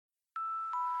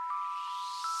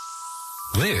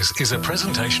This is a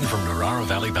presentation from Narara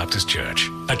Valley Baptist Church,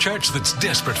 a church that's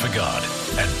desperate for God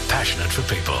and passionate for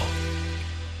people.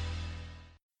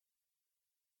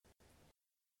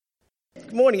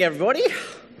 Good morning, everybody.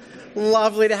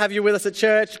 Lovely to have you with us at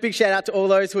church. Big shout out to all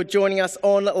those who are joining us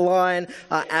online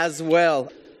as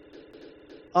well.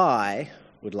 I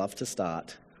would love to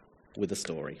start with a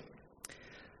story.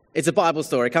 It's a Bible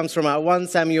story. It comes from 1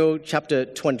 Samuel chapter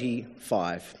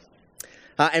 25.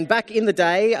 And back in the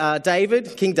day,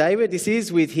 King David, this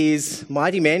is with his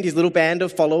mighty men, his little band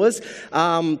of followers,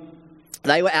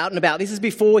 they were out and about. This is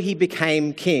before he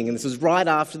became king, and this was right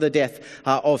after the death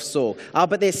of Saul.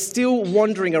 But they're still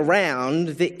wandering around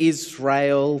the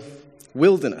Israel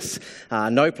wilderness.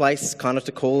 No place kind of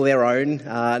to call their own,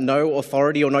 no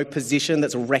authority or no position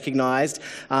that's recognised.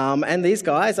 And these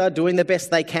guys are doing the best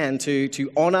they can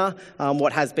to honour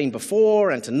what has been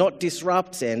before and to not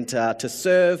disrupt and to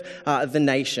serve the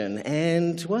nation.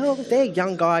 And, well, they're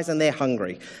young guys and they're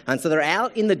hungry. And so they're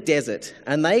out in the desert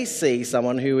and they see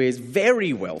someone who is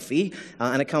very wealthy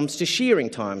and it comes to shearing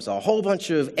time. So a whole bunch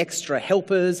of extra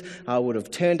helpers would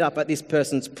have turned up at this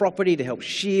person's property to help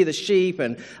shear the sheep,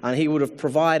 and he would have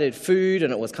provided food,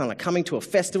 and it was kind of coming to a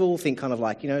festival, think kind of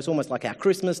like, it's almost like our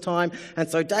Christmas time. And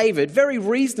so David, very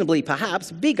reasonably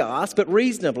perhaps, big ask, but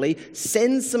reasonably,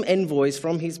 sends some envoys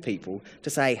from his people to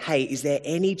say, hey, is there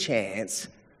any chance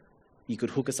you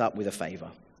could hook us up with a favour?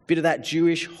 Bit of that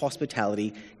Jewish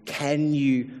hospitality. Can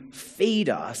you feed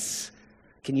us?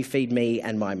 Can you feed me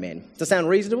and my men? Does that sound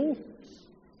reasonable?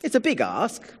 It's a big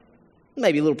ask,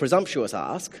 maybe a little presumptuous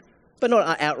ask, but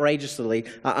not outrageously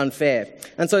unfair.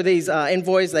 And so these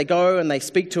envoys, they go and they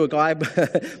speak to a guy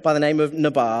by the name of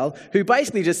Nabal, who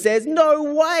basically just says,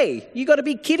 no way, you got to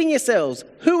be kidding yourselves.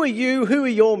 Who are you? Who are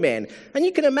your men? And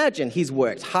you can imagine he's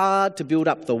worked hard to build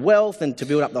up the wealth and to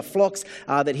build up the flocks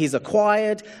that he's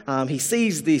acquired. He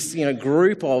sees this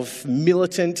group of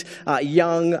militant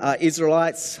young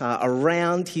Israelites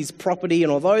around his property,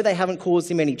 and although they haven't caused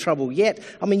him any trouble yet,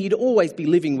 you'd always be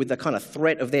living with the kind of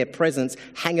threat of their presence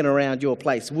hanging around your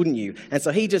place, wouldn't you? And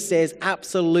so he just says,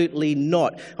 absolutely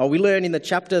not. We learn in the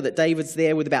chapter that David's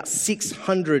there with about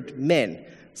 600 men.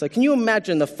 So can you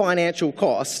imagine the financial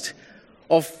cost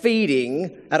of feeding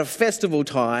at a festival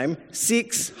time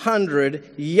 600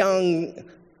 young,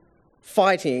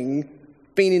 fighting,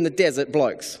 been in the desert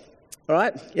blokes? All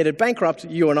right? It'd bankrupt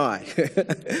you and I.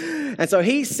 And so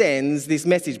he sends this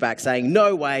message back saying,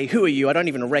 no way, who are you? I don't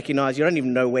even recognise you. I don't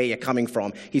even know where you're coming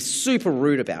from. He's super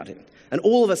rude about it. And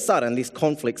all of a sudden, this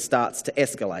conflict starts to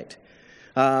escalate.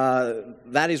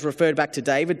 That is referred back to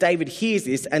David. David hears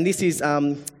this, and this is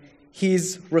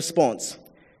his response.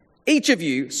 Each of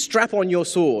you, strap on your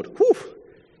sword. Whew.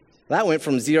 That went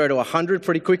from 0 to 100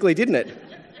 pretty quickly, didn't it?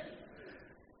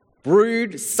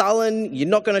 Rude, sullen, you're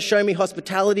not going to show me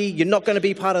hospitality, you're not going to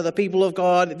be part of the people of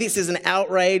God, this is an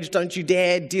outrage, don't you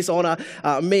dare dishonour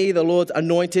me, the Lord's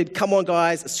anointed. Come on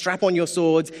guys, strap on your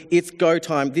swords, it's go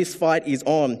time, this fight is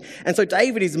on. And so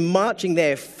David is marching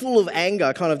there full of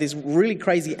anger, kind of this really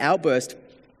crazy outburst.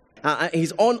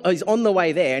 He's on the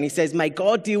way there and he says, may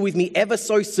God deal with me ever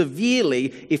so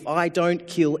severely if I don't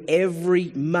kill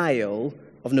every male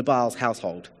of Nabal's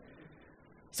household.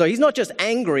 So he's not just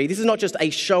angry, this is not just a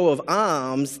show of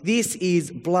arms, this is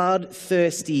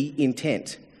bloodthirsty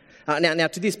intent. Now,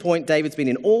 to this point, David's been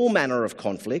in all manner of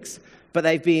conflicts, but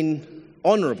they've been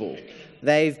honourable,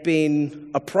 they've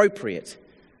been appropriate.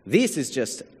 This is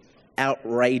just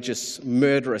outrageous,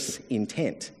 murderous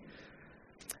intent.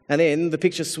 And then the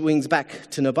picture swings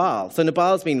back to Nabal. So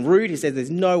Nabal's been rude. He says,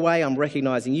 there's no way I'm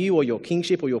recognising you or your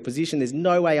kingship or your position. There's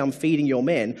no way I'm feeding your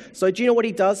men. So do you know what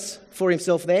he does for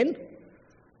himself then?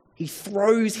 He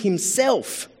throws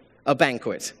himself a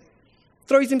banquet.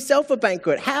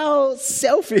 How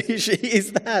selfish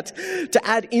is that? To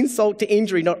add insult to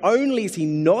injury, not only is he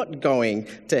not going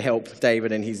to help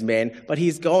David and his men, but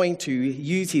he's going to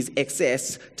use his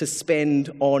excess to spend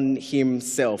on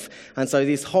himself. And so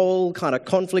this whole kind of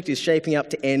conflict is shaping up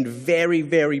to end very,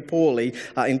 very poorly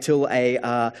until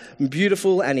a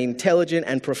beautiful and intelligent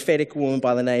and prophetic woman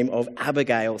by the name of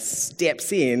Abigail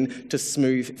steps in to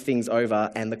smooth things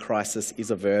over and the crisis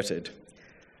is averted.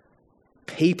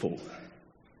 People,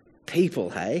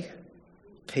 hey?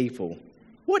 People.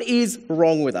 What is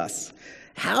wrong with us?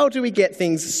 How do we get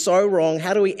things so wrong?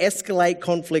 How do we escalate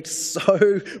conflict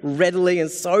so readily and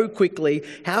so quickly?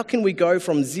 How can we go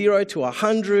from 0 to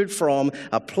 100, from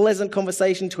a pleasant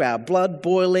conversation to our blood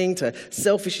boiling to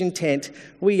selfish intent?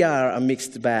 We are a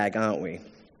mixed bag, aren't we?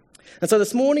 And so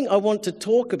this morning I want to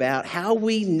talk about how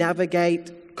we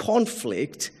navigate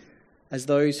conflict as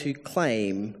those who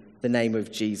claim the name of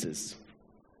Jesus.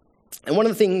 And one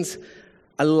of the things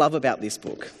I love about this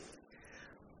book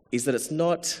is that it's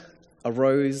not a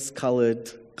rose-coloured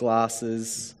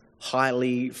glasses,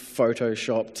 highly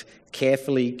photoshopped,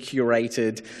 carefully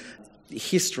curated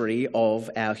history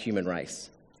of our human race.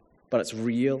 But it's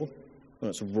real, and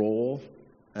it's raw,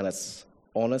 and it's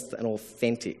honest and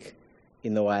authentic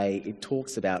in the way it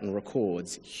talks about and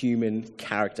records human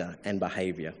character and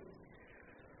behaviour.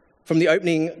 From the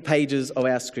opening pages of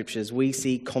our scriptures, we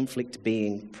see conflict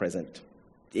being present.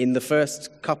 In the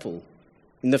first couple,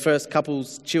 in the first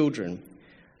couple's children,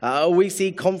 we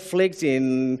see conflict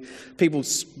in people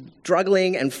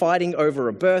struggling and fighting over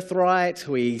a birthright.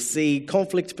 We see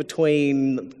conflict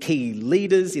between key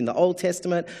leaders in the Old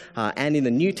Testament and in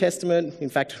the New Testament. In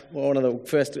fact, one of the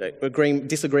first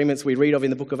disagreements we read of in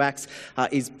the book of Acts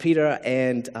is Peter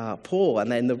and Paul. And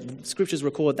then the scriptures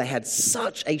record they had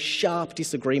such a sharp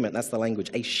disagreement, that's the language,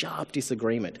 a sharp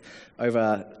disagreement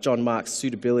over John Mark's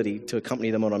suitability to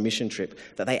accompany them on a mission trip,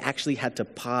 that they actually had to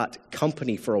part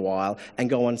company for a while and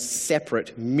go on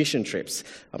separate mission trips.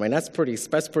 I mean, that's pretty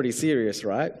serious,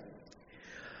 right?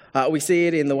 We see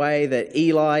it in the way that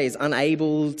Eli is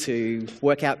unable to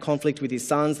work out conflict with his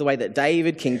sons, the way that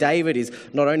King David is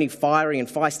not only fiery and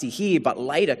feisty here, but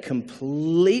later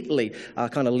completely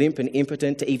kind of limp and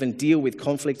impotent to even deal with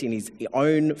conflict in his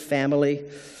own family.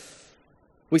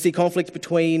 We see conflict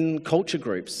between culture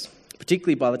groups,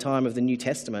 particularly by the time of the New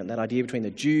Testament, that idea between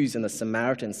the Jews and the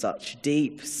Samaritans, such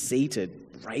deep-seated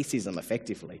racism,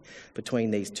 effectively, between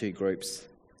these two groups.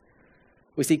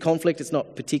 We see conflict, it's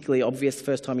not particularly obvious the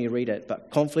first time you read it,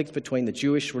 but conflict between the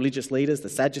Jewish religious leaders, the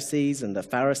Sadducees and the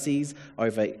Pharisees,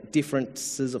 over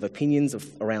differences of opinions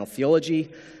around theology.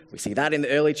 We see that in the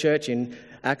early church in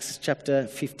Acts chapter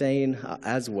 15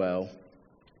 as well.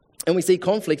 And we see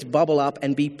conflict bubble up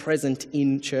and be present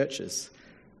in churches,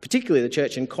 particularly the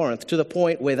church in Corinth, to the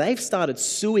point where they've started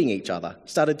suing each other,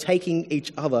 started taking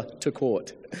each other to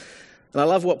court. And I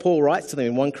love what Paul writes to them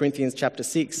in 1 Corinthians chapter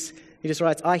 6. He just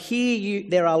writes, I hear you,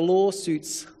 there are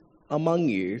lawsuits among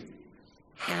you.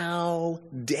 How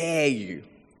dare you?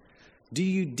 Do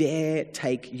you dare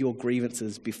take your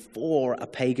grievances before a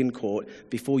pagan court,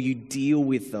 before you deal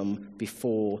with them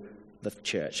before the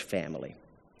church family?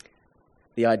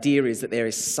 The idea is that there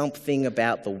is something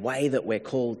about the way that we're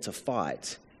called to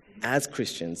fight as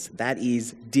Christians that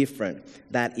is different,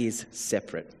 that is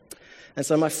separate. And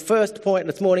so my first point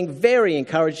this morning, very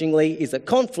encouragingly, is that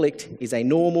conflict is a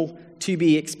normal, to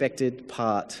be expected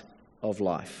part of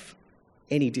life.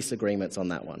 Any disagreements on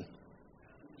that one?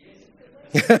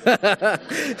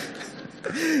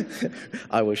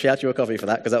 I will shout you a coffee for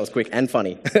that because that was quick and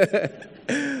funny.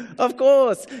 Of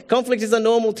course, conflict is a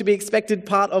normal, to be expected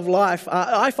part of life.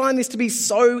 I find this to be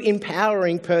so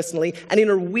empowering personally, and in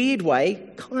a weird way,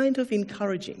 kind of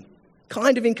encouraging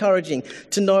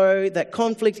to know that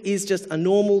conflict is just a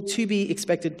normal, to be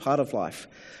expected part of life.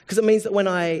 Because it means that when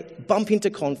I bump into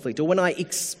conflict or when I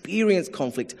experience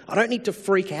conflict, I don't need to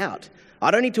freak out.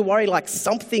 I don't need to worry like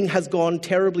something has gone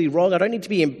terribly wrong. I don't need to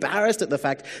be embarrassed at the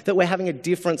fact that we're having a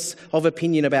difference of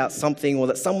opinion about something, or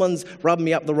that someone's rubbed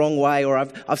me up the wrong way, or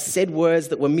I've said words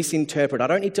that were misinterpreted. I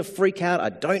don't need to freak out. I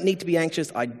don't need to be anxious.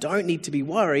 I don't need to be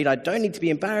worried. I don't need to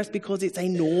be embarrassed, because it's a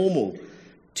normal,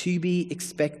 to be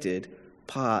expected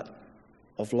part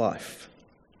of life.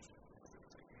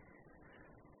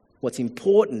 What's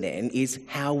important then is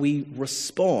how we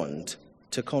respond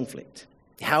to conflict,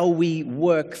 how we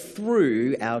work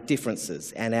through our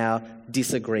differences and our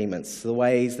disagreements, the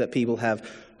ways that people have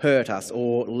hurt us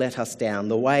or let us down,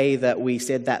 the way that we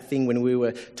said that thing when we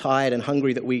were tired and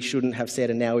hungry that we shouldn't have said,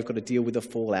 and now we've got to deal with the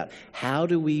fallout. How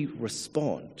do we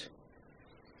respond?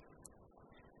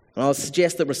 And I'll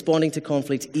suggest that responding to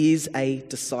conflict is a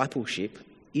discipleship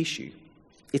issue.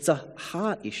 It's a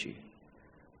heart issue.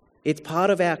 It's part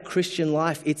of our Christian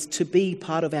life. It's to be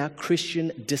part of our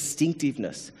Christian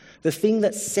distinctiveness, the thing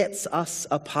that sets us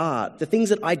apart, the things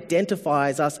that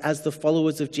identifies us as the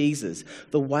followers of Jesus,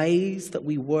 the ways that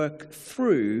we work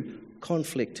through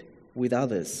conflict with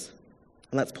others.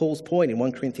 And that's Paul's point in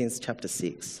 1 Corinthians chapter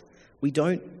 6. We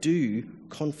don't do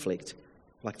conflict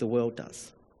like the world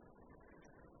does.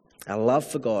 Our love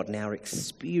for God and our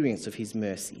experience of his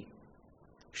mercy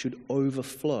should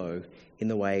overflow in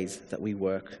the ways that we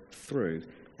work through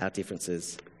our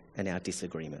differences and our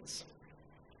disagreements.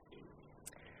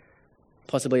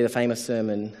 Possibly the famous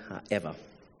sermon ever.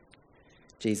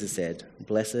 Jesus said,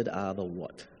 "Blessed are the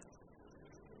what?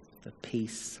 The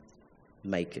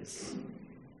peacemakers."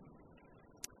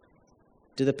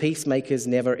 Do the peacemakers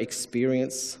never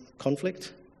experience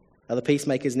conflict? Are the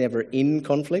peacemakers never in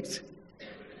conflict?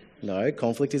 No,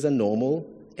 conflict is a normal,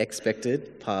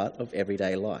 expected part of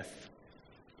everyday life.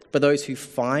 but those who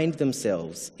find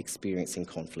themselves experiencing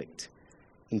conflict,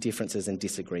 indifferences and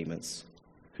disagreements,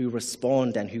 who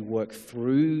respond and who work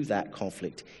through that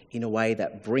conflict in a way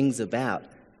that brings about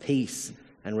peace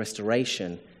and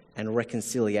restoration and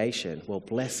reconciliation. Well,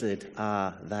 blessed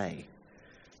are they.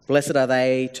 Blessed are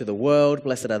they to the world,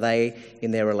 blessed are they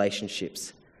in their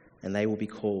relationships, and they will be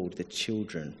called the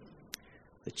children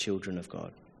of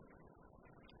God.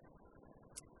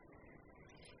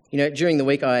 You know, during the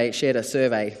week I shared a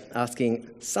survey asking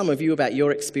some of you about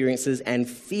your experiences and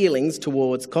feelings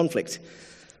towards conflict.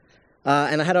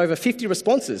 And I had over 50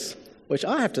 responses, which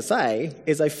I have to say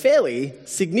is a fairly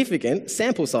significant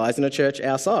sample size in a church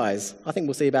our size. I think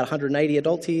we'll see about 180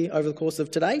 adults here over the course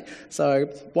of today. So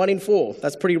 1 in 4,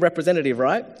 that's pretty representative,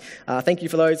 right? Thank you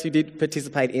for those who did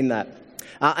participate in that.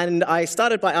 And I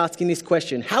started by asking this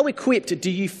question: how equipped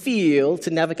do you feel to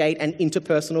navigate an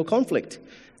interpersonal conflict?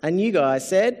 And you guys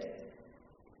said,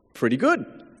 pretty good.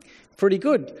 Pretty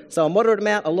good. So a moderate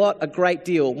amount, a lot, a great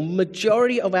deal.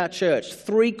 Majority of our church,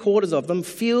 3/4 of them,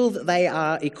 feel that they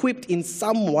are equipped in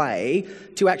some way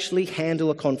to actually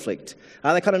handle a conflict.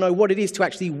 They kind of know what it is to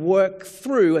actually work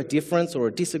through a difference or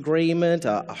a disagreement,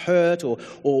 a hurt, or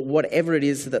whatever it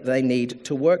is that they need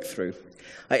to work through.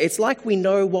 It's like we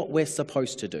know what we're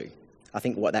supposed to do. I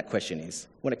think what that question is.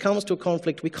 When it comes to a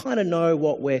conflict, we kind of know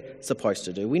what we're supposed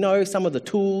to do. We know some of the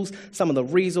tools, some of the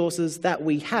resources that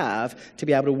we have to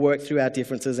be able to work through our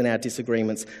differences and our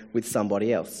disagreements with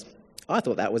somebody else. I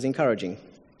thought that was encouraging.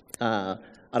 I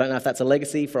don't know if that's a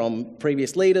legacy from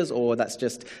previous leaders or that's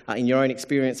just in your own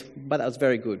experience, but that was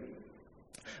very good.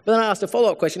 But then I asked a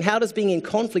follow-up question: how does being in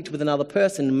conflict with another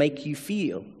person make you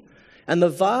feel? And the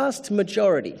vast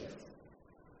majority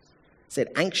said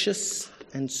anxious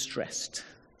and stressed.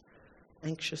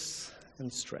 Anxious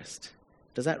and stressed.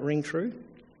 Does that ring true?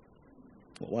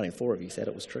 Well, 1 in 4 of you said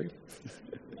it was true.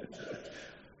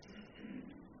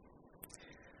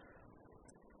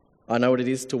 I know what it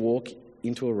is to walk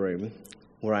into a room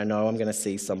where I know I'm going to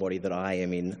see somebody that I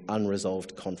am in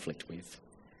unresolved conflict with.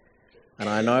 And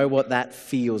I know what that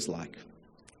feels like.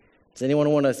 Does anyone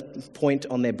want to point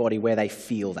on their body where they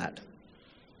feel that?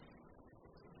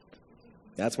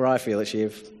 That's where I feel it,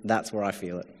 Shiv. That's where I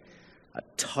feel it. A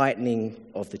tightening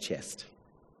of the chest.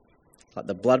 Like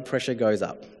the blood pressure goes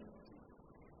up.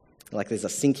 Like there's a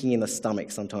sinking in the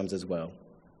stomach sometimes as well.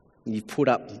 And you've put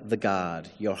up the guard.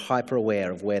 You're hyper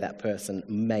aware of where that person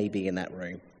may be in that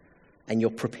room. And you're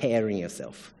preparing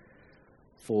yourself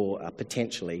for a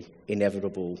potentially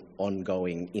inevitable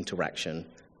ongoing interaction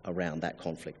around that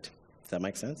conflict. Does that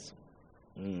make sense?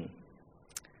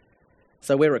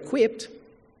 So we're equipped.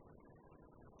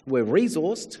 We're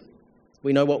resourced,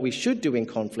 we know what we should do in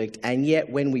conflict, and yet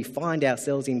when we find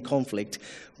ourselves in conflict,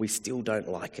 we still don't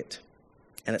like it.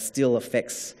 And it still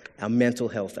affects our mental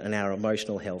health and our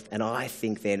emotional health, and I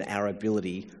think then our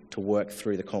ability to work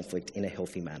through the conflict in a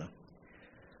healthy manner.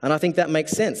 And I think that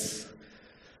makes sense.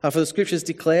 For the scriptures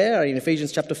declare in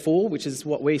Ephesians chapter 4, which is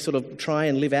what we sort of try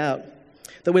and live out,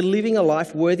 that we're living a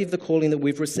life worthy of the calling that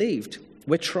we've received.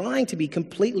 We're trying to be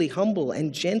completely humble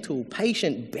and gentle,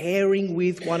 patient, bearing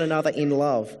with one another in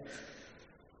love.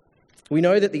 We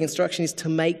know that the instruction is to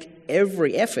make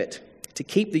every effort to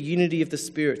keep the unity of the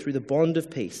Spirit through the bond of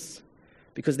peace,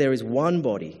 because there is one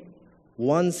body,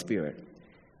 one Spirit,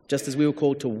 just as we were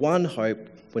called to one hope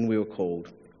when we were called,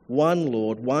 one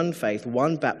Lord, one faith,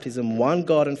 one baptism, one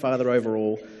God and Father over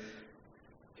all,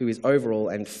 who is over all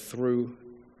and through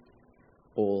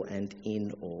all and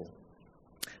in all.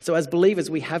 So as believers,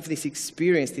 we have this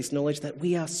experience, this knowledge that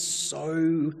we are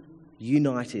so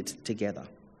united together.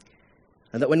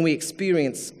 And that when we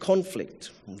experience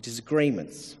conflict,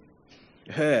 disagreements,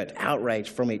 hurt, outrage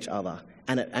from each other,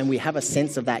 and we have a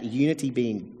sense of that unity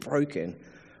being broken,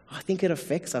 I think it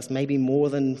affects us maybe more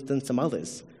than some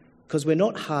others, because we're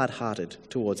not hard-hearted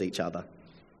towards each other.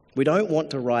 We don't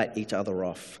want to write each other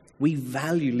off. We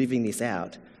value living this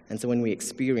out. And so when we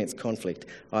experience conflict,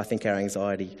 I think our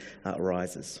anxiety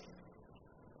rises.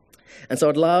 And so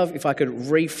I'd love if I could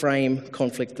reframe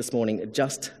conflict this morning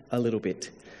just a little bit.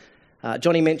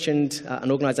 Johnny mentioned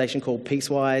an organisation called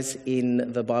Peacewise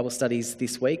in the Bible studies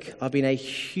this week. I've been a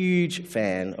huge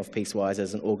fan of Peacewise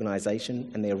as an organisation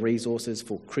and their resources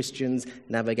for Christians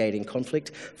navigating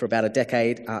conflict for about a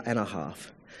decade and a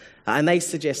half. And they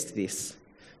suggest this,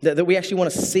 that we actually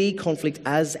want to see conflict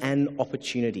as an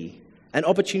opportunity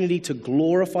to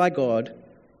glorify God,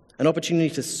 an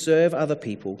opportunity to serve other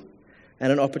people,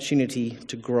 and an opportunity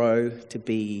to grow to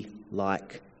be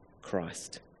like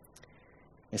Christ.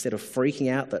 Instead of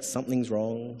freaking out that something's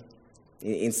wrong,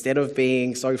 instead of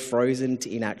being so frozen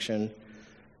to inaction,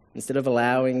 instead of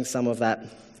allowing some of that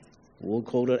we'll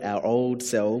call it our old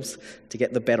selves, to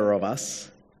get the better of us,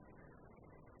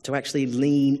 to actually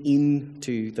lean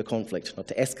into the conflict, not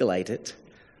to escalate it,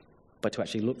 but to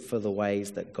actually look for the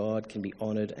ways that God can be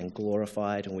honoured and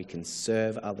glorified, and we can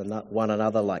serve one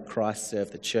another like Christ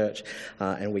served the church,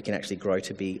 and we can actually grow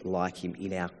to be like him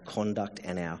in our conduct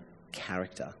and our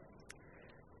character.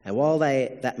 And while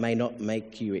that may not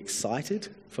make you excited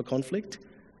for conflict,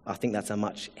 I think that's a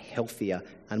much healthier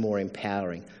and more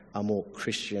empowering, a more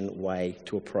Christian way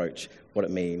to approach what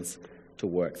it means to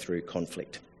work through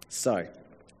conflict. So,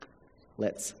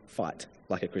 let's fight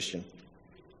like a Christian.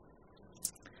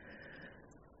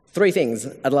 3 things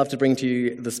I'd love to bring to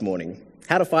you this morning.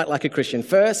 How to fight like a Christian.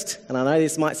 First, and I know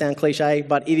this might sound cliche,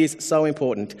 but it is so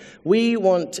important. We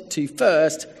want to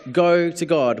first go to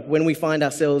God when we find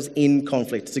ourselves in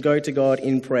conflict, to go to God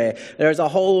in prayer. There is a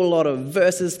whole lot of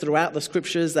verses throughout the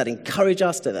scriptures that encourage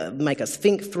us, to make us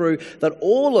think through that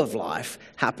all of life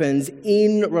happens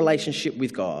in relationship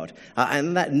with God.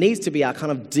 And that needs to be our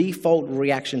kind of default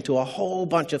reaction to a whole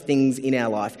bunch of things in our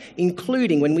life,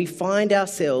 including when we find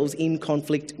ourselves in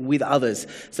conflict with others.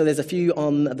 So there's a few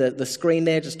on the screen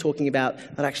there just talking about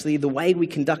that actually the way we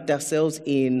conduct ourselves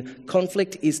in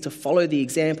conflict is to follow the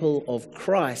example of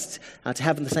Christ, to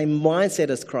have the same mindset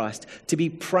as Christ, to be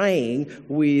praying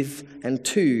with and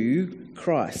to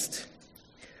Christ.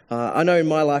 I know in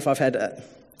my life I've had...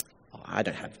 I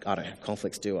don't have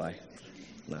conflicts, do I?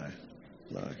 No.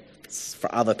 It's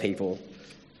for other people.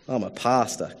 I'm a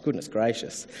pastor. Goodness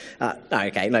gracious. Look,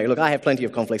 I have plenty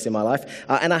of conflicts in my life.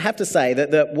 And I have to say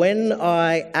that when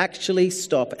I actually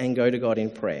stop and go to God in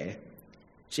prayer,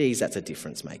 geez, that's a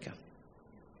difference maker.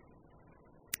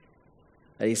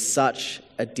 It is such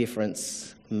a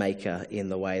difference maker in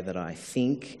the way that I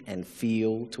think and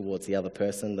feel towards the other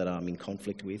person that I'm in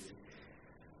conflict with.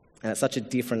 And it's such a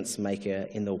difference maker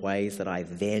in the ways that I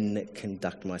then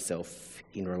conduct myself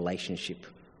in relationship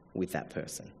with that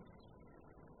person.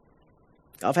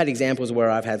 I've had examples where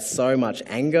I've had so much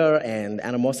anger and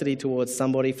animosity towards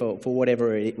somebody for whatever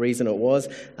reason it was,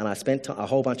 and I spent a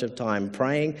whole bunch of time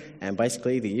praying, and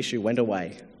basically the issue went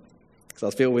away. Because I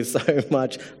was filled with so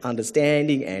much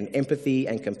understanding and empathy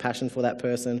and compassion for that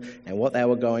person and what they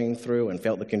were going through, and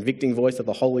felt the convicting voice of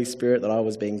the Holy Spirit that I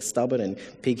was being stubborn and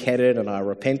pig-headed, and I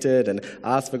repented and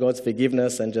asked for God's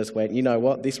forgiveness and just went, you know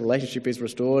what, this relationship is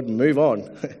restored, move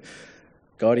on.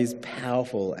 God is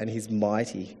powerful and he's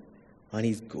mighty. And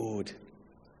he's good.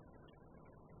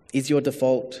 Is your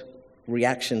default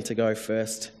reaction to go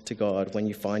first to God when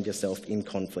you find yourself in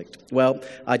conflict? Well,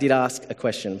 I did ask a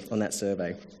question on that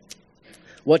survey.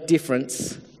 What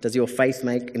difference does your faith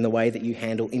make in the way that you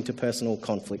handle interpersonal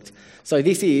conflict? So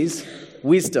this is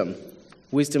wisdom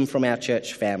from our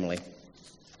church family.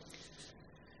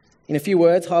 In a few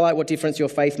words, highlight what difference your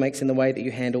faith makes in the way that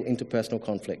you handle interpersonal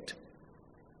conflict.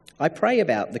 I pray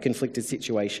about the conflicted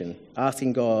situation,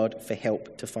 asking God for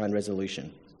help to find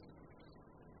resolution.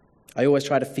 I always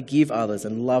try to forgive others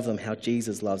and love them how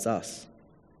Jesus loves us.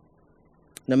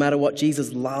 No matter what,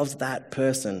 Jesus loves that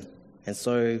person, and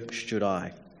so should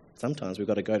I. Sometimes we've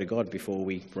got to go to God before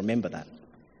we remember that.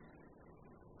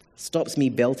 Stops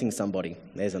me belting somebody.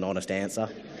 There's an honest answer.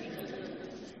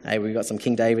 Hey, we've got some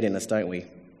King David in us, don't we?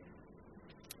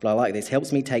 But I like this.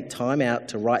 Helps me take time out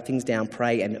to write things down,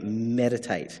 pray, and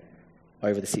meditate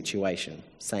over the situation.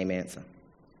 Same answer.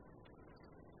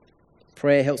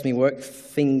 Prayer helps me work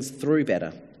things through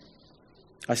better.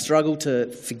 I struggle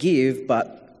to forgive,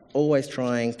 but always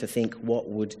trying to think, what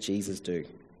would Jesus do?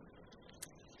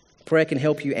 Prayer can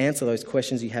help you answer those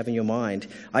questions you have in your mind.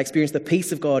 I experience the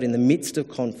peace of God in the midst of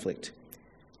conflict.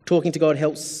 Talking to God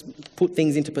helps put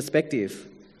things into perspective.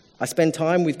 I spend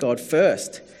time with God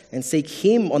first and seek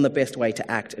him on the best way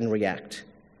to act and react.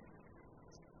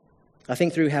 I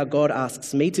think through how God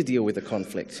asks me to deal with the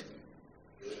conflict.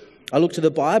 I look to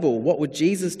the Bible. What would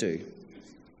Jesus do?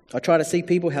 I try to see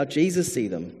people how Jesus see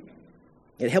them.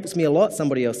 It helps me a lot,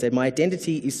 somebody else said. My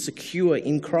identity is secure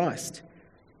in Christ.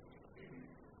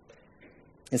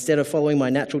 Instead of following my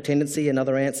natural tendency,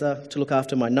 another answer, to look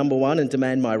after my number one and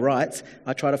demand my rights,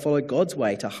 I try to follow God's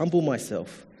way, to humble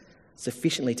myself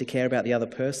sufficiently to care about the other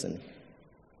person.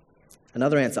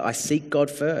 Another answer, I seek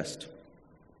God first.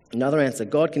 Another answer,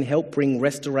 God can help bring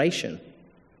restoration.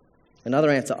 Another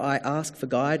answer, I ask for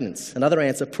guidance. Another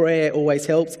answer, prayer always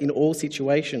helps in all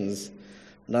situations.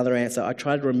 Another answer, I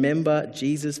try to remember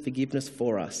Jesus' forgiveness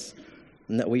for us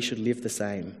and that we should live the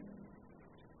same.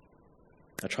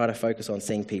 I try to focus on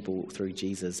seeing people through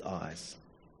Jesus' eyes.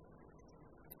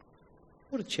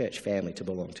 What a church family to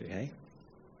belong to, hey?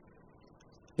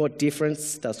 What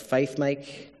difference does faith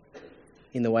make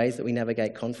in the ways that we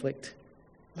navigate conflict?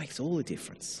 It makes all the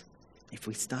difference. if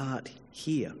we start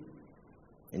here,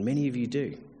 and many of you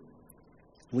do,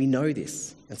 we know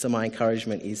this, and so my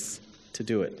encouragement is to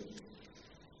do it.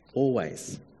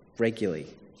 Always, regularly,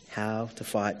 how to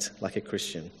fight like a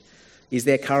Christian. Is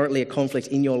there currently a conflict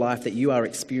in your life that you are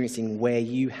experiencing where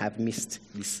you have missed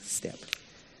this step?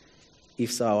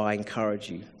 If so, I encourage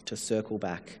you to circle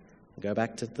back and go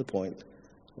back to the point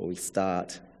where we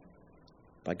start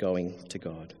by going to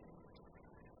God.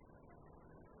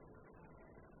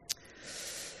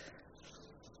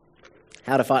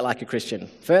 How to fight like a Christian.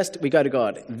 First, we go to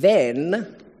God.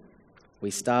 Then,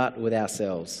 we start with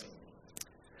ourselves.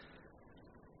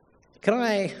 Can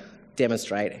I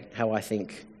demonstrate how I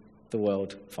think the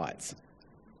world fights?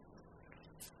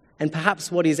 And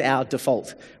perhaps what is our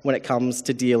default when it comes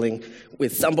to dealing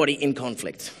with somebody in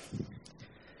conflict?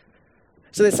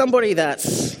 So there's somebody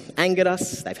that's angered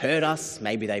us, they've hurt us,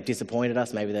 maybe they've disappointed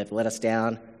us, maybe they've let us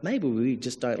down, maybe we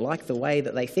just don't like the way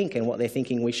that they think and what they're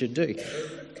thinking we should do.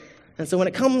 And so when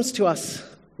it comes to us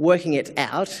working it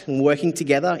out and working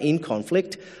together in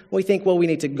conflict, we think, well, we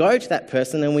need to go to that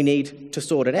person and we need to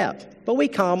sort it out. But we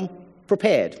come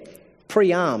prepared,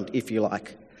 pre-armed, if you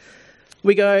like.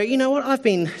 We go, you know what, I've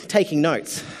been taking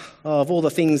notes of all the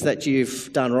things that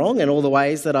you've done wrong and all the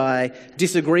ways that I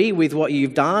disagree with what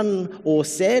you've done or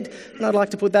said, and I'd like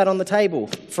to put that on the table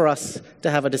for us to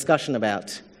have a discussion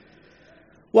about.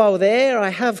 While there, I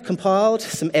have compiled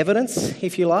some evidence,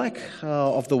 if you like,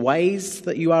 of the ways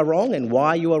that you are wrong and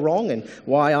why you are wrong and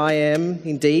why I am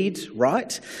indeed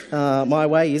right. My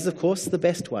way is, of course, the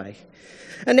best way.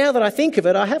 And now that I think of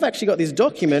it, I have actually got this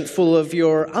document full of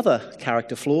your other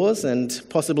character flaws, and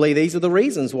possibly these are the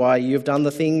reasons why you've done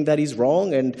the thing that is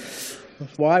wrong and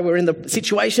why we're in the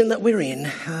situation that we're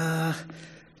in.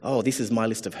 This is my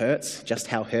list of hurts, just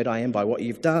how hurt I am by what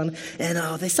you've done. And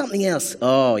there's something else.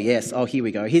 Here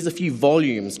we go. Here's a few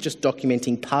volumes just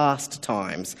documenting past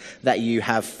times that you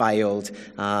have failed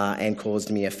and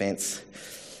caused me offence.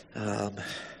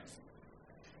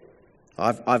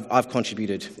 I've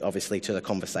contributed, obviously, to the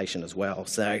conversation as well.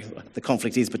 So the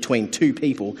conflict is between two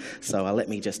people. So let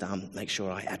me just make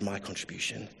sure I add my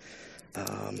contribution.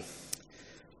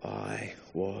 I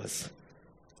was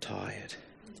tired.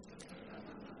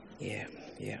 Yeah,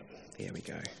 there we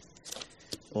go.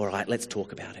 All right, let's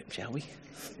talk about it, shall we?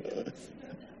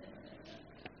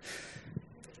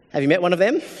 Have you met one of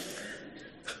them?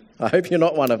 I hope you're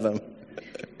not one of them.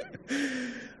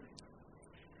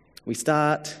 We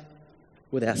start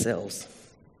with ourselves.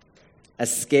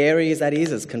 As scary as that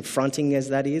is, as confronting as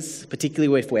that is,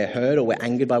 particularly if we're hurt or we're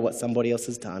angered by what somebody else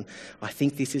has done, I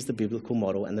think this is the biblical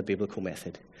model and the biblical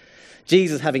method.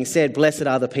 Jesus, having said, "Blessed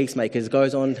are the peacemakers,"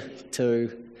 goes on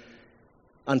to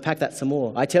unpack that some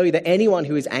more. I tell you that anyone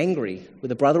who is angry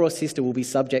with a brother or sister will be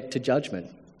subject to judgment.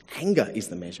 Anger is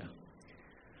the measure.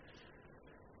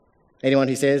 Anyone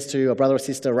who says to a brother or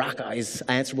sister, "Raka," is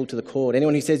answerable to the court.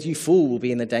 Anyone who says, "You fool," will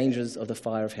be in the dangers of the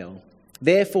fire of hell.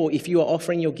 Therefore, if you are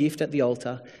offering your gift at the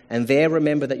altar and there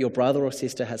remember that your brother or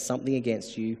sister has something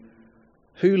against you,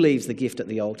 who leaves the gift at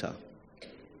the altar?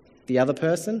 The other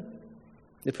person?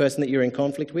 The person that you're in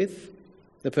conflict with?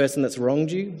 The person that's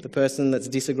wronged you? The person that's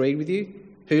disagreed with you?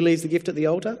 Who leaves the gift at the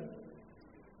altar?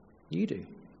 You do.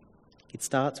 It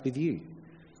starts with you.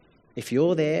 If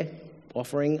you're there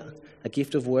offering a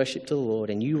gift of worship to the Lord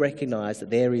and you recognize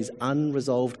that there is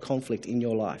unresolved conflict in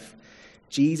your life,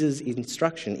 Jesus'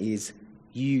 instruction is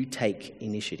you take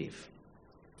initiative.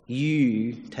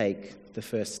 You take the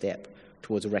first step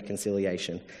towards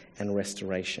reconciliation and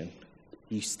restoration.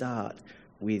 You start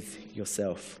with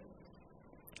yourself.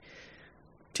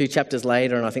 2 chapters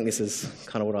later, and I think this is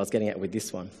kind of what I was getting at with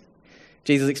this one,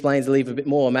 Jesus explains a little bit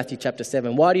more, Matthew chapter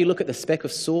 7. Why do you look at the speck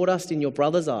of sawdust in your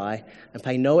brother's eye and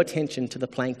pay no attention to the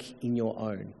plank in your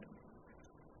own?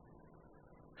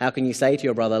 How can you say to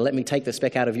your brother, "Let me take the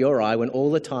speck out of your eye," when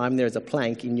all the time there is a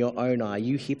plank in your own eye?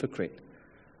 You hypocrite.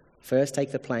 First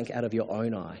take the plank out of your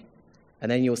own eye,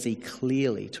 and then you'll see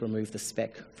clearly to remove the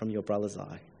speck from your brother's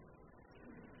eye.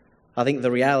 I think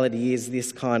the reality is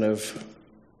this kind of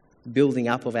building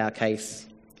up of our case,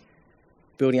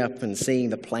 building up and seeing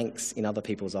the planks in other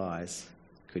people's eyes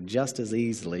could just as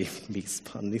easily be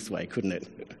spun this way, couldn't it?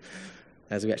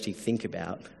 As we actually think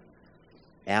about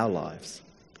our lives.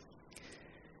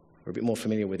 We're a bit more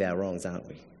familiar with our wrongs, aren't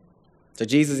we? So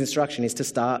Jesus' instruction is to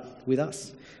start with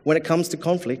us. When it comes to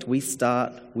conflict, we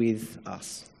start with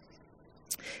us.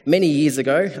 Many years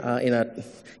ago, in a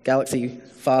galaxy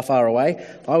far, far away,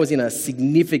 I was in a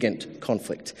significant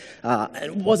conflict.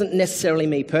 It wasn't necessarily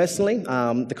me personally.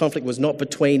 The conflict was not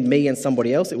between me and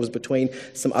somebody else. It was between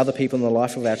some other people in the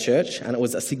life of our church, and it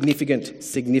was a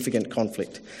significant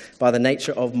conflict. By the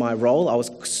nature of my role, I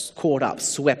was caught up,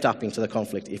 swept up into the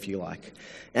conflict, if you like.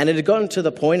 And it had gotten to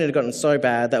the point, it had gotten so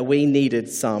bad that we needed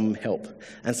some help.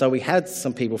 And so we had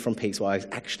some people from Peacewise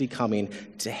actually come in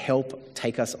to help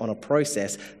take us on a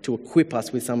process to equip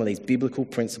us with some of these biblical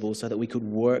principles so that we could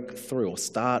work through or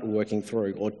start working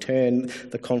through or turn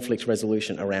the conflict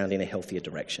resolution around in a healthier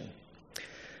direction.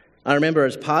 I remember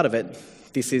as part of it,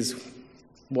 this is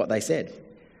what they said.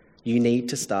 You need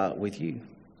to start with you.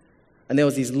 And there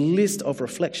was this list of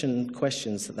reflection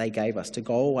questions that they gave us to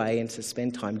go away and to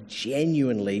spend time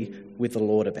genuinely with the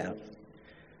Lord about.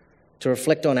 To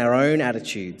reflect on our own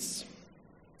attitudes,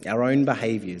 our own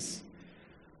behaviours,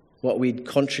 what we'd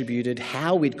contributed,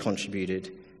 how we'd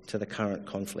contributed to the current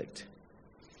conflict.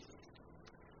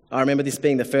 I remember this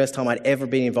being the first time I'd ever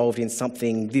been involved in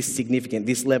something this significant,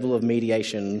 this level of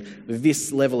mediation,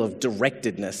 this level of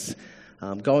directedness,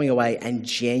 going away and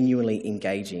genuinely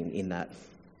engaging in that.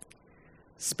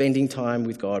 Spending time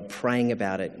with God, praying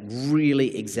about it,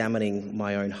 really examining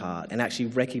my own heart and actually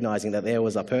recognising that there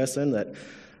was a person that,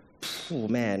 oh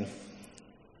man,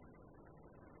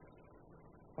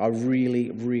 I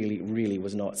really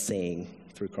was not seeing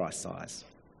through Christ's eyes.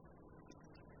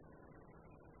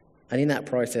 And in that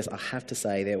process, I have to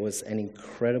say there was an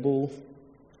incredible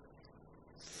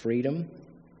freedom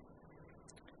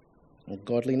and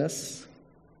godliness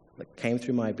that came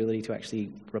through my ability to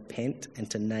actually repent and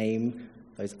to name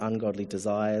those ungodly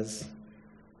desires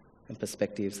and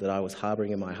perspectives that I was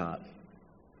harbouring in my heart.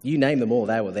 You name them all,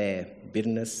 they were there.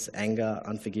 Bitterness, anger,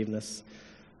 unforgiveness,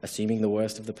 assuming the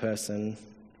worst of the person,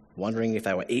 wondering if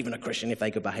they were even a Christian, if they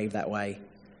could behave that way.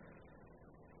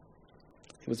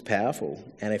 It was powerful,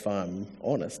 and if I'm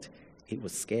honest, it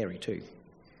was scary too.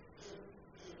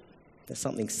 There's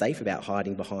something safe about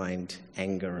hiding behind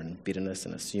anger and bitterness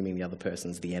and assuming the other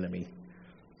person's the enemy.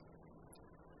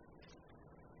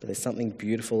 But there's something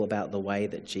beautiful about the way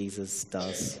that Jesus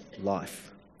does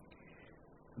life,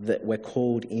 that we're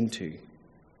called into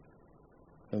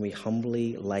when we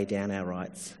humbly lay down our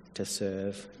rights to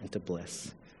serve and to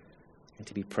bless and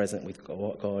to be present with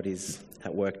what God is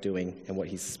at work doing and what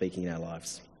he's speaking in our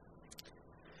lives.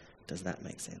 Does that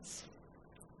make sense?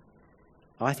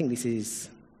 I think this is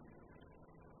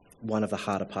one of the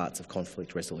harder parts of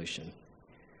conflict resolution.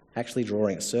 Actually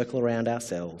drawing a circle around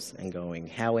ourselves and going,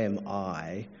 how am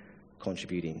I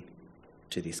contributing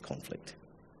to this conflict?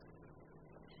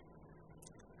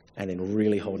 And then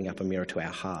really holding up a mirror to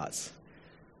our hearts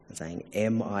and saying,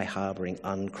 am I harbouring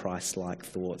un-Christ-like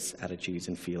thoughts, attitudes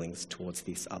and feelings towards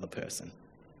this other person?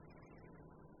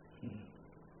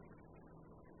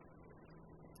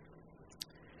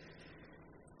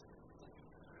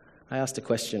 I asked a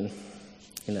question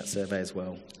in that survey as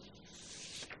well.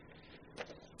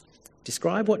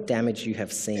 Describe what damage you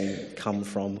have seen come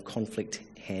from conflict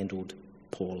handled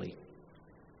poorly.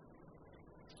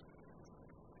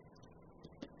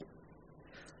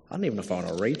 I don't even know if I want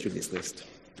to read through this list,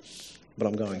 but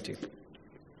I'm going to.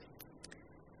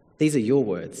 These are your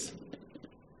words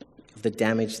of the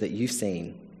damage that you've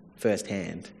seen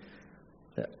firsthand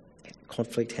that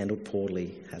conflict handled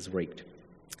poorly has wreaked.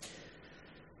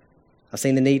 I've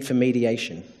seen the need for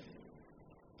mediation.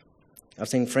 I've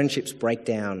seen friendships break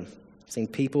down. I've seen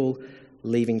people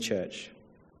leaving church.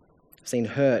 I've seen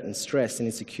hurt and stress and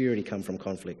insecurity come from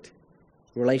conflict.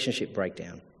 Relationship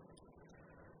breakdown.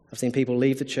 I've seen people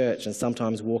leave the church and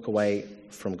sometimes walk away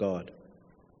from God.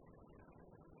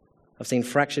 I've seen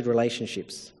fractured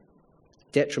relationships,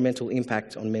 detrimental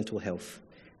impact on mental health,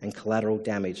 and collateral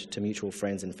damage to mutual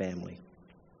friends and family.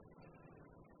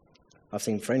 I've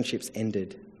seen friendships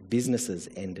ended, businesses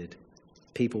ended,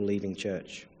 people leaving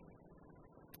church.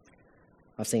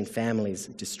 I've seen families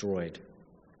destroyed.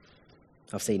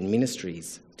 I've seen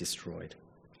ministries destroyed.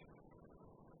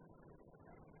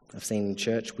 I've seen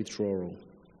church withdrawal,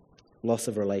 loss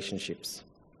of relationships,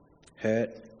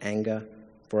 hurt, anger,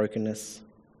 brokenness,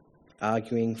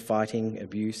 arguing, fighting,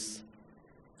 abuse,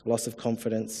 loss of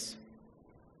confidence,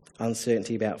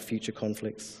 uncertainty about future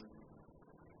conflicts.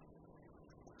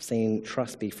 I've seen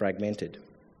trust be fragmented,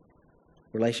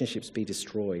 relationships be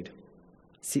destroyed,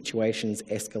 situations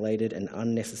escalated and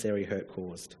unnecessary hurt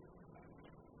caused.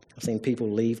 I've seen people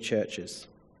leave churches.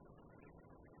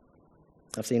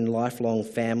 I've seen lifelong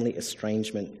family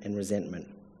estrangement and resentment.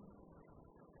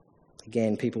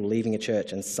 Again, people leaving a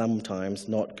church and sometimes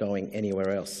not going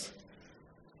anywhere else.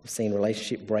 I've seen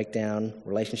relationship breakdown,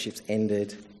 relationships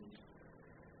ended,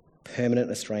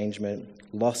 permanent estrangement,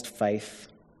 lost faith,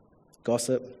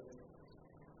 gossip,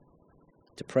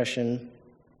 depression,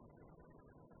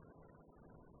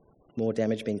 more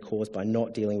damage being caused by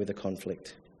not dealing with the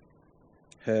conflict,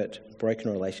 hurt,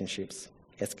 broken relationships,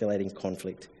 escalating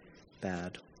conflict,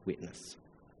 bad witness.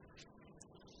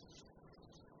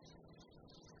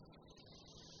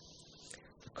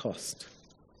 The cost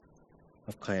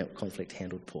of conflict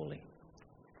handled poorly.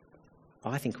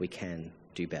 I think we can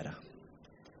do better.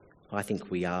 I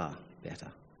think we are better.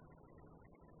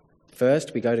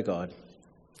 First, we go to God.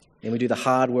 Then we do the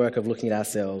hard work of looking at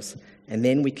ourselves. And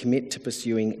then we commit to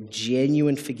pursuing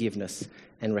genuine forgiveness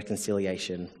and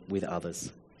reconciliation with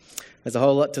others. There's a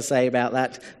whole lot to say about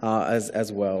that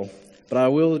as well. But I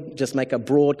will just make a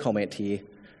broad comment here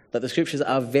that the scriptures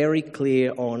are very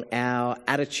clear on our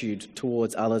attitude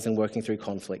towards others and working through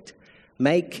conflict.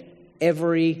 Make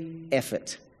every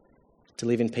effort to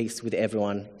live in peace with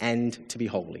everyone and to be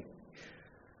holy.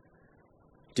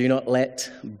 Do not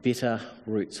let bitter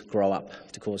roots grow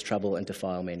up to cause trouble and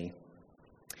defile many.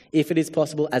 If it is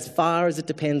possible, as far as it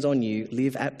depends on you,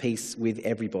 live at peace with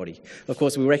everybody. Of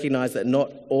course, we recognise that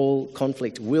not all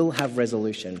conflict will have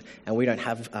resolution, and we don't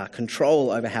have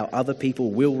control over how other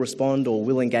people will respond or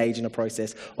will engage in a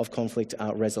process of conflict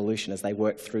resolution as they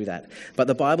work through that. But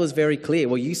the Bible is very clear.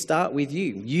 Well, you start with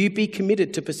you. You be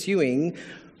committed to pursuing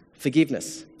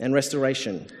forgiveness and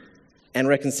restoration and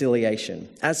reconciliation,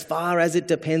 as far as it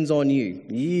depends on you.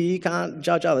 You can't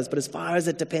judge others, but as far as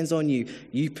it depends on you,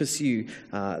 you pursue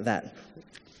that.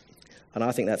 And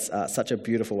I think that's such a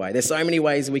beautiful way. There's so many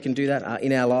ways we can do that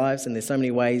in our lives, and there's so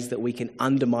many ways that we can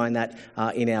undermine that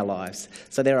in our lives.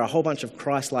 So there are a whole bunch of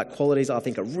Christ-like qualities I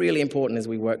think are really important as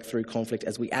we work through conflict,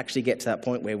 as we actually get to that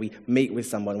point where we meet with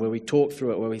someone, where we talk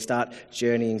through it, where we start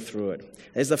journeying through it.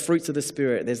 There's the fruits of the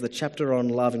Spirit. There's the chapter on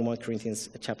love in 1 Corinthians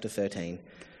chapter 13.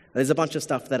 There's a bunch of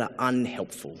stuff that are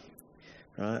unhelpful,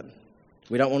 right?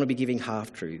 We don't want to be giving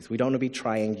half-truths. We don't want to be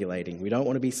triangulating. We don't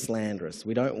want to be slanderous.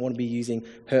 We don't want to be using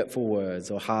hurtful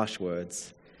words or harsh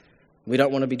words. We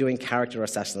don't want to be doing character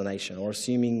assassination or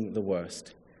assuming the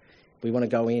worst. We want to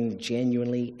go in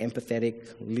genuinely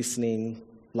empathetic, listening,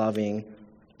 loving,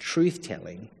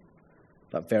 truth-telling,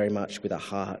 but very much with a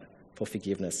heart for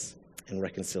forgiveness and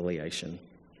reconciliation.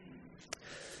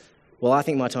 Well, I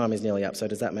think my time is nearly up, so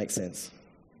does that make sense?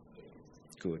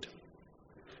 Good.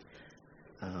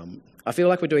 I feel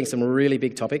like we're doing some really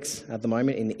big topics at the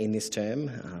moment in this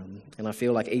term, and I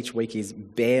feel like each week is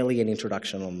barely an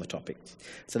introduction on the topic.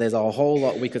 So there's a whole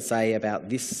lot we could say about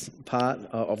this part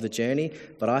of the journey,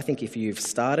 but I think if you've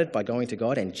started by going to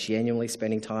God and genuinely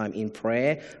spending time in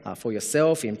prayer for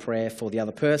yourself, in prayer for the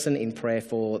other person, in prayer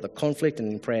for the conflict,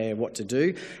 and in prayer what to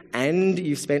do, and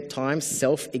you've spent time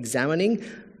self-examining,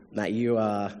 that you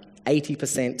are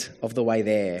 80% of the way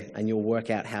there, and you'll work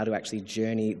out how to actually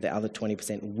journey the other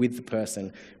 20% with the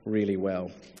person really well.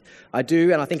 I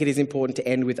do, and I think it is important to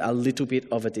end with a little bit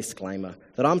of a disclaimer,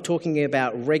 that I'm talking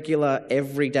about regular,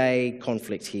 everyday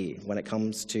conflict here when it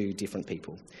comes to different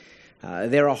people.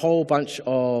 There are a whole bunch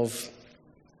of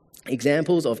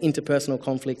examples of interpersonal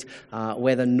conflict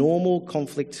where the normal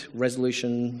conflict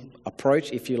resolution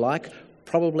approach, if you like,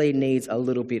 probably needs a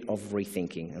little bit of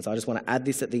rethinking. And so I just want to add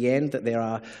this at the end, that there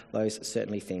are those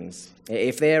certainly things.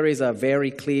 If there is a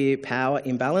very clear power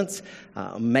imbalance,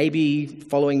 maybe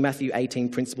following Matthew 18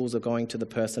 principles of going to the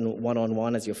person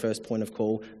one-on-one as your first point of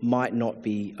call might not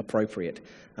be appropriate.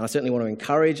 And I certainly want to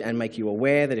encourage and make you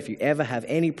aware that if you ever have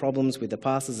any problems with the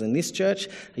pastors in this church,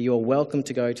 you are welcome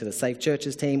to go to the Safe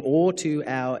Churches team or to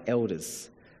our elders.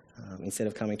 Instead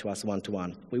of coming to us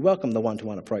one-to-one. We welcome the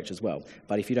one-to-one approach as well,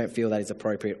 but if you don't feel that is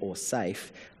appropriate or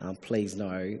safe, please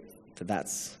know that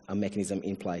that's a mechanism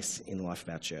in place in the life of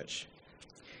our church.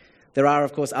 There are,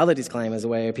 of course, other disclaimers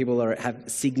where people have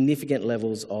significant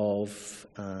levels of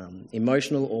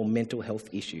emotional or mental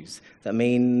health issues that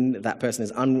mean that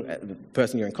the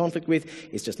person you're in conflict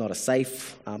with is just not a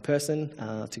safe person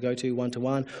to go to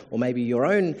one-to-one, or maybe your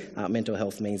own mental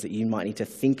health means that you might need to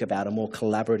think about a more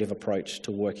collaborative approach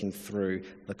to working through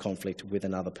the conflict with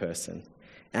another person.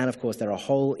 And of course, there are a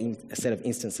whole set of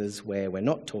instances where we're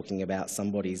not talking about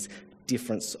somebody's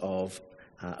difference of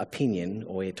opinion,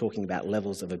 or we're talking about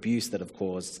levels of abuse that have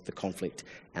caused the conflict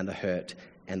and the hurt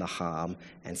and the harm,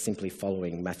 and simply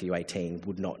following Matthew 18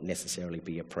 would not necessarily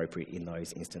be appropriate in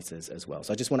those instances as well.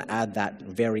 So I just want to add that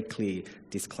very clear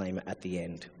disclaimer at the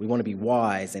end. We want to be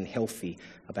wise and healthy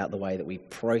about the way that we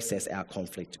process our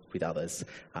conflict with others,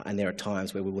 and there are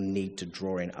times where we will need to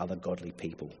draw in other godly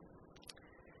people.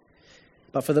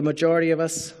 But for the majority of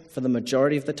us, for the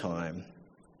majority of the time,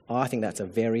 I think that's a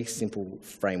very simple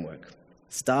framework.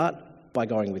 Start by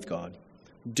going with God.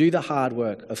 Do the hard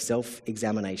work of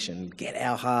self-examination. Get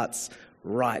our hearts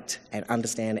right and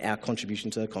understand our contribution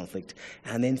to the conflict.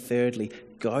 And then thirdly,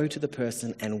 go to the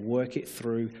person and work it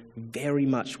through very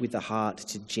much with the heart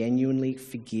to genuinely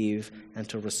forgive and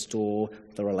to restore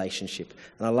the relationship.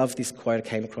 And I love this quote I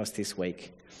came across this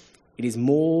week. It is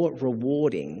more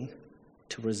rewarding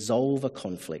to resolve a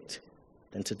conflict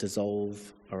than to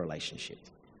dissolve a relationship.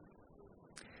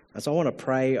 And so I want to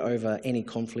pray over any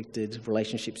conflicted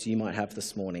relationships you might have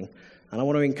this morning. And I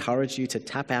want to encourage you to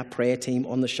tap our prayer team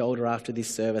on the shoulder after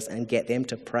this service and get them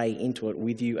to pray into it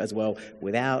with you as well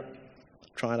without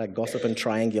trying to gossip and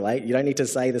triangulate. You don't need to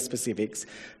say the specifics.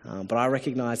 But I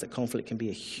recognise that conflict can be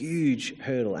a huge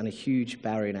hurdle and a huge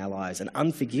barrier in our lives. And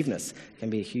unforgiveness can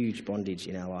be a huge bondage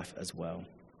in our life as well.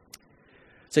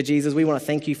 So Jesus, we want to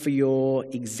thank you for your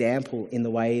example in the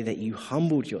way that you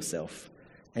humbled yourself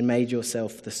and made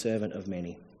yourself the servant of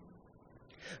many.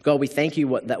 God, we thank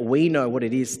you that we know what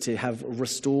it is to have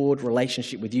restored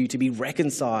relationship with you, to be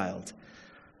reconciled,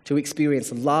 to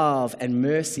experience love and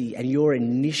mercy and your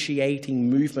initiating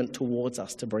movement towards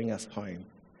us to bring us home.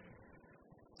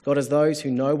 God, as those who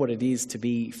know what it is to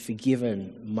be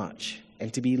forgiven much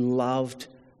and to be loved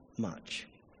much,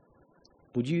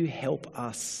 would you help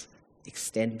us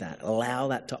extend that, allow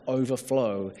that to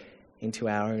overflow into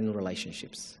our own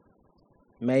relationships?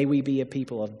 May we be a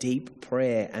people of deep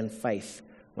prayer and faith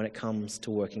when it comes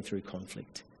to working through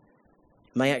conflict.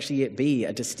 May actually it be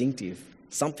a distinctive,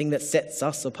 something that sets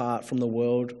us apart from the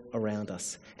world around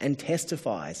us and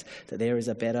testifies that there is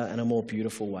a better and a more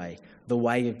beautiful way, the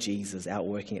way of Jesus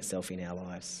outworking itself in our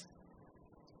lives.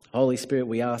 Holy Spirit,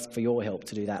 we ask for your help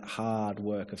to do that hard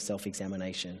work of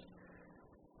self-examination.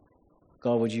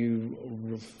 God, would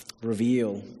you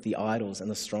reveal the idols and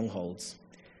the strongholds,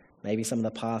 maybe some of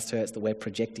the past hurts that we're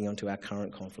projecting onto our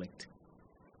current conflict.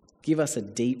 Give us a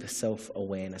deep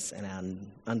self-awareness and our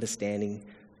understanding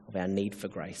of our need for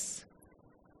grace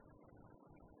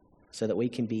so that we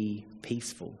can be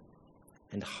peaceful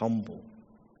and humble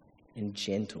and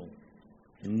gentle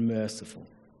and merciful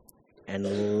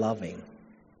and loving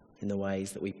in the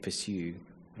ways that we pursue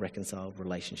reconciled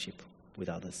relationship with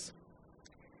others.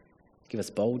 Give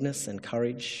us boldness and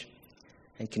courage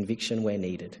and conviction where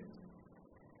needed.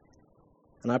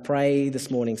 And I pray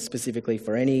this morning specifically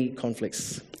for any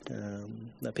conflicts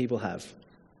that people have.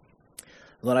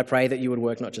 Lord, I pray that you would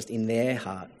work not just in their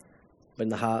heart, but in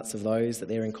the hearts of those that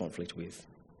they're in conflict with.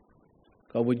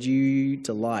 God, would you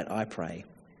delight, I pray,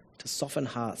 to soften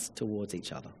hearts towards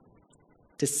each other,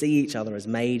 to see each other as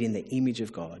made in the image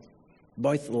of God,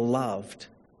 both loved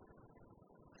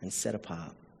and set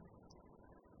apart.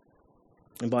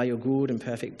 And by your good and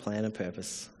perfect plan and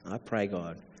purpose, I pray,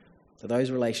 God, that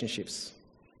those relationships,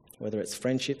 whether it's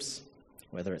friendships,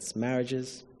 whether it's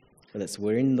marriages, whether it's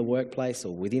within the workplace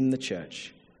or within the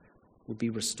church, will be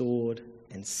restored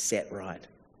and set right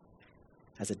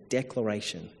as a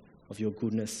declaration of your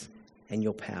goodness and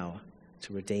your power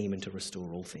to redeem and to restore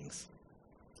all things.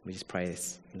 We just pray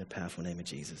this in the powerful name of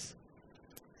Jesus.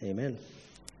 Amen.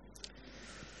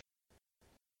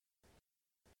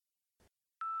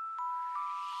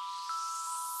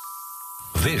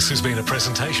 This has been a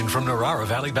presentation from Narara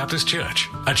Valley Baptist Church,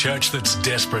 a church that's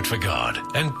desperate for God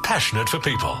and passionate for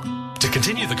people. To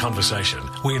continue the conversation,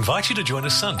 we invite you to join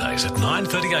us Sundays at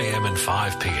 9:30 a.m. and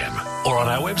 5 p.m. or on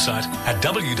our website at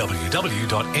www.nvbc.info.